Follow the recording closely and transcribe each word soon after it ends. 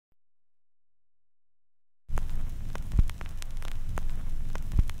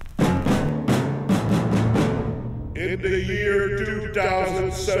in the year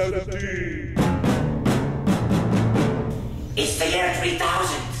 2017. It's the year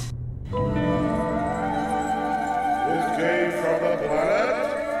 3000. It came from the planet.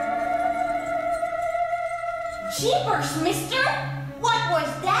 Jeepers, mister! What was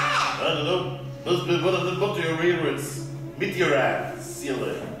that? I don't know. Must be one of the meteorites. Meteorite,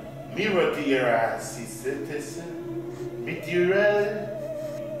 silly. Meteorite, meteorite.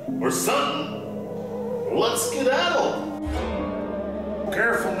 Or something. Let's get out.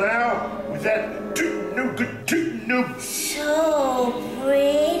 Careful now with that toot-noob. So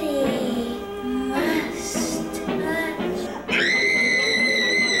pretty. Must touch.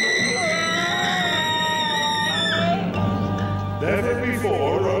 Never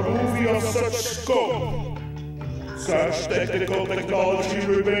before a movie of such scope. Such technical technology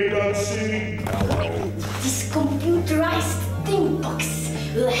remained unseen. This computerized thing box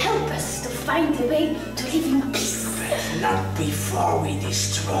will help us to find a way to live in peace. Not before we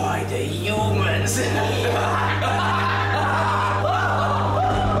destroy the humans.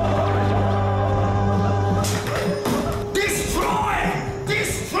 Destroy!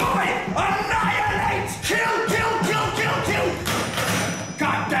 Destroy! Annihilate! Kill!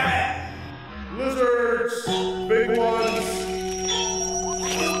 God damn it! Lizards, big ones.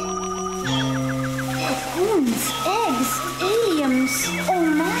 Cocoons, eggs, aliens. Oh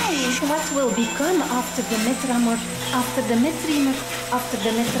my! What will become after the metamorphoses?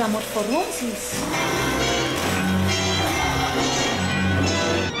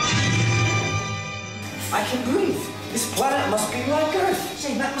 I can breathe. This planet must be like Earth.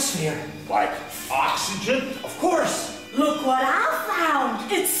 Same atmosphere. Like oxygen? Of course. Look what I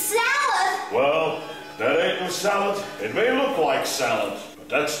found! It's salad! Well, that ain't no salad. It may look like salad, but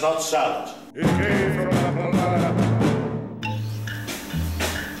that's not salad. It came from the planet.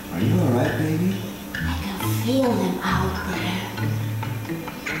 Are you alright, baby? I can feel them out there.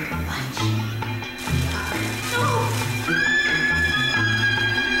 Watch.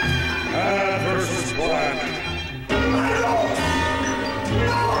 Man versus planet.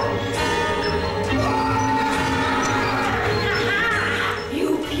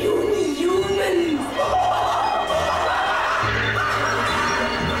 You puny human!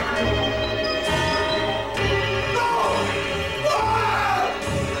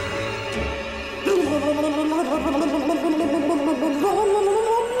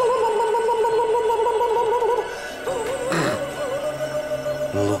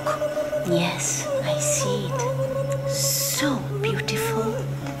 Look. Yes, I see it. So beautiful.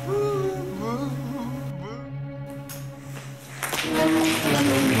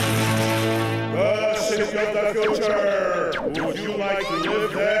 The city of the future. Would you like to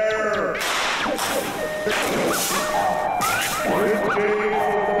live there? It came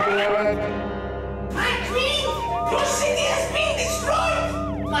from the planet. My queen! Your city has been destroyed!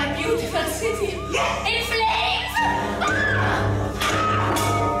 My beautiful city! Yes! In flames!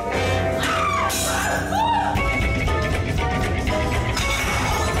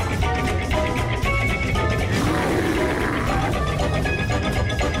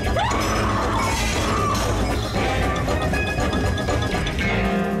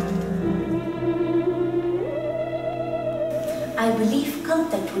 I believe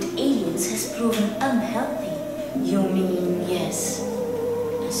contact with aliens has proven unhealthy. You mean, yes,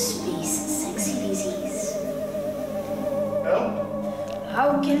 a space sexy disease. Well,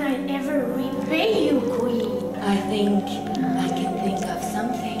 How can I ever repay you, Queen? I think I can think of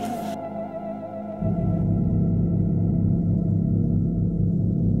something.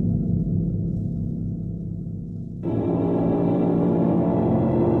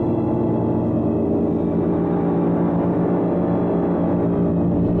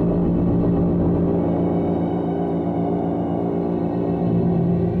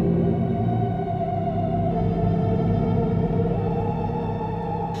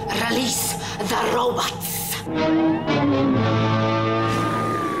 Release the robots.